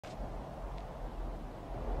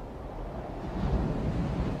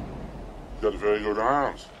got very good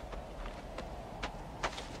arms.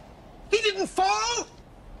 He didn't fall?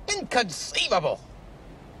 Inconceivable.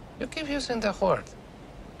 You keep using the word.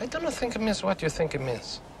 I don't think it means what you think it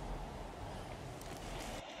means.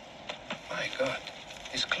 My God,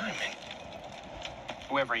 he's climbing.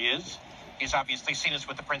 Whoever he is, he's obviously seen us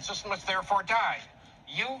with the princess and must therefore die.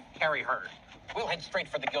 You carry her. We'll head straight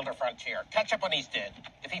for the Gilder frontier. Catch up when he's dead.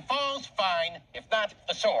 If he falls, fine. If not,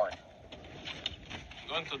 the sword.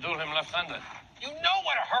 Going to duel him left-handed. You know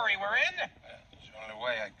what a hurry we're in. It's the only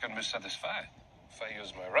way I can be satisfied. If I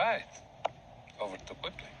use my right, over too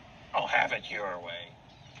quickly. Oh, have it your way.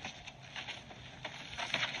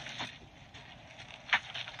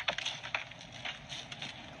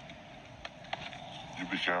 You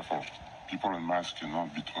be careful. People in masks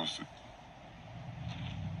cannot be trusted.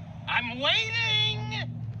 I'm waiting!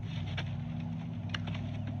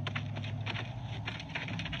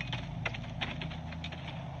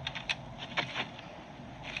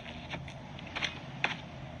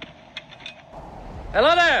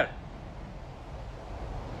 Hello there!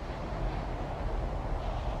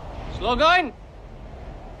 Slow going?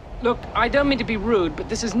 Look, I don't mean to be rude, but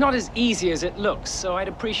this is not as easy as it looks, so I'd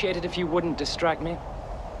appreciate it if you wouldn't distract me.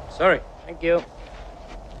 Sorry. Thank you.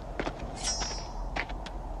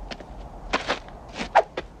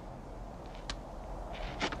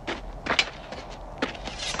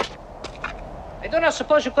 I do not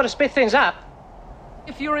suppose you could have sped things up?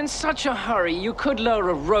 If you're in such a hurry, you could lower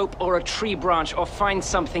a rope or a tree branch or find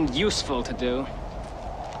something useful to do.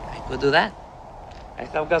 I could do that. I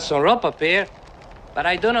have got some rope up here, but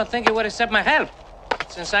I do not think it would accept my help,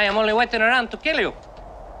 since I am only waiting around to kill you.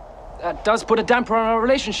 That does put a damper on our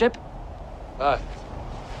relationship. But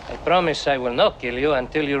I promise I will not kill you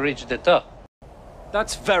until you reach the top.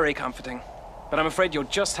 That's very comforting, but I'm afraid you'll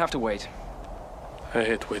just have to wait. I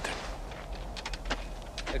hate waiting.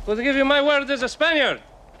 I could give you my word as a Spaniard.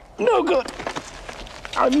 No good.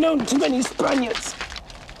 I've known too many Spaniards.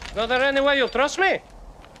 Is there any way you'll trust me?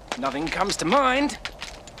 Nothing comes to mind.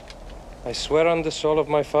 I swear on the soul of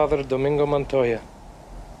my father, Domingo Montoya,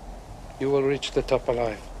 you will reach the top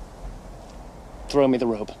alive. Throw me the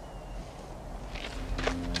rope.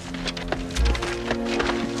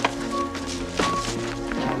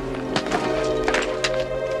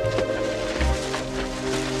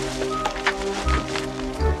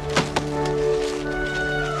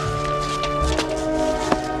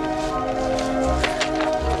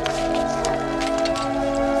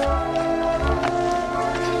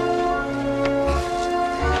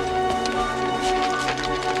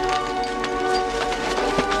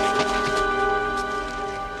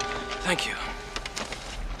 Thank you.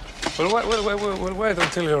 Well, wait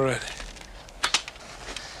until you're ready.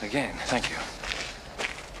 Again, thank you.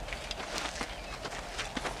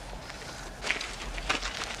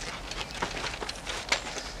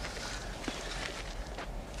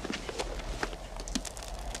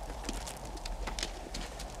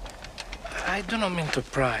 I do not mean to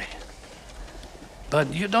pry,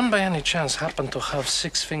 but you don't by any chance happen to have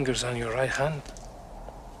 6 fingers on your right hand?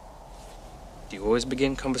 Do you always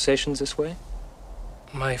begin conversations this way?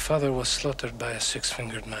 My father was slaughtered by a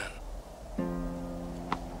 6-fingered man.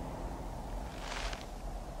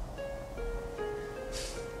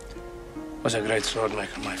 Was a great sword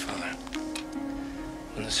maker, my father.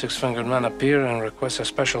 When the 6-fingered man appeared and requested a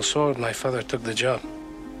special sword, my father took the job.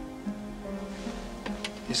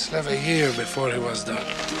 He slept a year before he was done.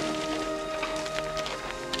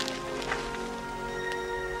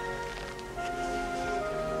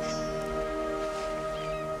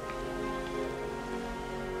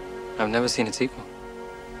 I've never seen its equal.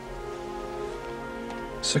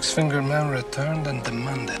 6-fingered man returned and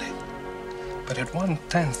demanded it, but at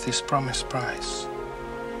 1/10 his promised price.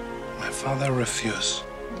 My father refused.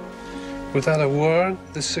 Without a word,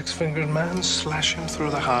 the 6-fingered man slashed him through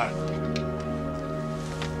the heart.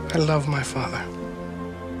 I love my father,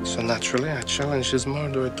 so naturally I challenged his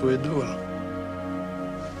murderer to a duel.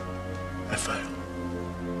 I failed.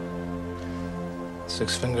 The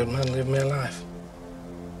 6-fingered man lived me alive.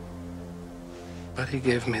 But he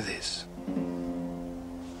gave me this.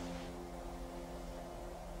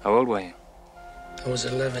 How old were you? I was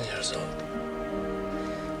 11 years old.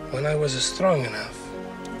 When I was strong enough,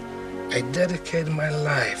 I dedicated my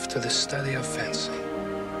life to the study of fencing.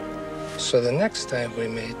 So the next time we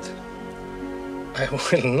meet, I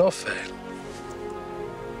will not fail.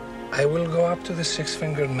 I will go up to the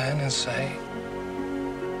 6-fingered man and say,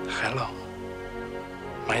 "Hello,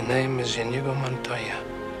 my name is Inigo Montoya.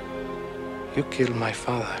 You killed my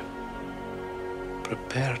father.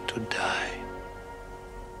 Prepare to die."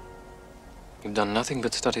 You've done nothing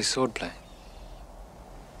but study swordplay.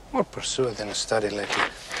 More pursuit than a study lately.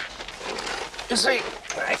 You see,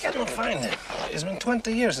 I cannot find him. It's been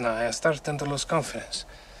 20 years now. I started to lose confidence.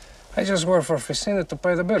 I just work for Ficina to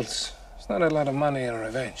pay the bills. It's not a lot of money in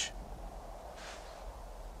revenge.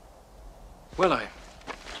 Well,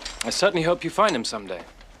 I certainly hope you find him someday.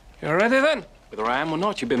 You ready then? Whether I am or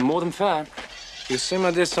not, you've been more than fair. You seem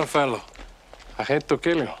a decent fellow. I hate to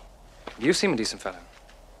kill you. You seem a decent fellow.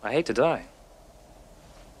 I hate to die.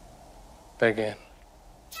 Begin.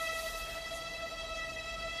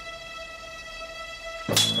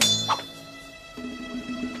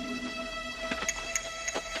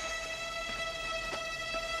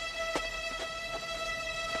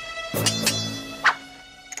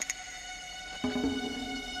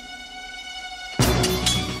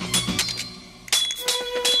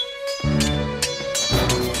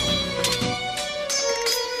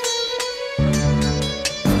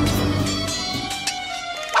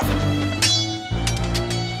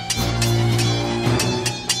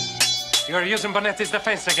 You're using Bonetti's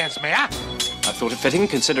defense against me, huh? I thought it fitting,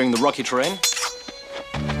 considering the rocky terrain.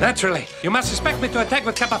 Naturally. You must expect me to attack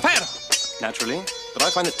with Capafero. Naturally. But I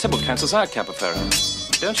find that Tybalt cancels out Capafero.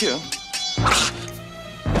 Don't you?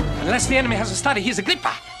 Unless the enemy has a study, he's a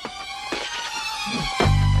Grippa.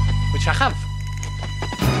 Which I have.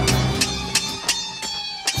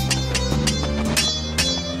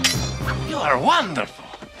 You are wonderful.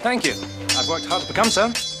 Thank you. I've worked hard to become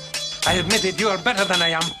so. I admit it, you are better than I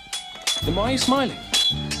am. Then why are you smiling?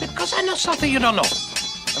 Because I know something you don't know.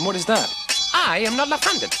 And what is that? I am not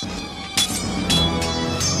left-handed.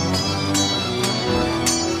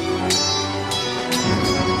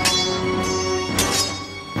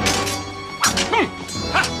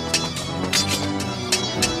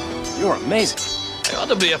 You're amazing. I ought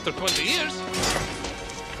to be after 20 years.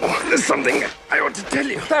 Oh, there's something I ought to tell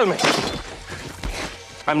you. Tell me.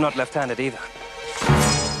 I'm not left-handed either.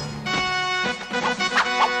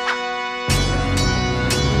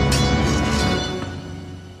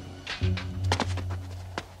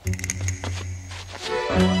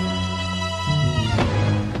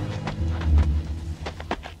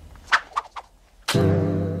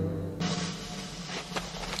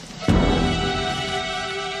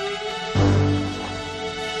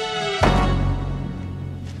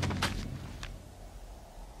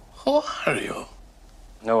 Who are you?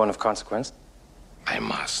 No one of consequence. I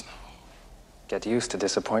must know. Get used to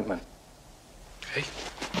disappointment. Hey.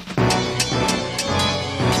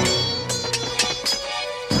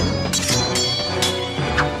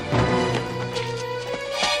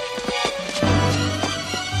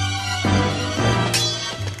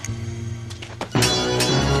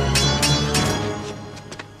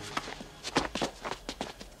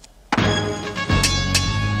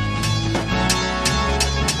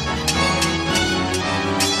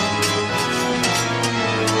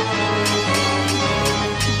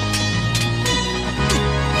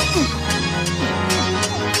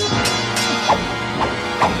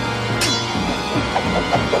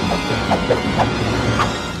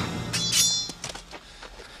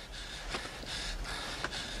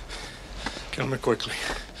 Kill me quickly.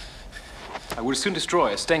 I would as soon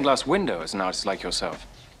destroy a stained glass window as an artist like yourself.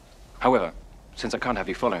 However, since I can't have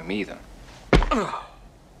you following me either.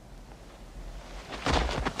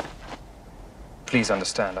 Please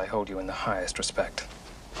understand, I hold you in the highest respect.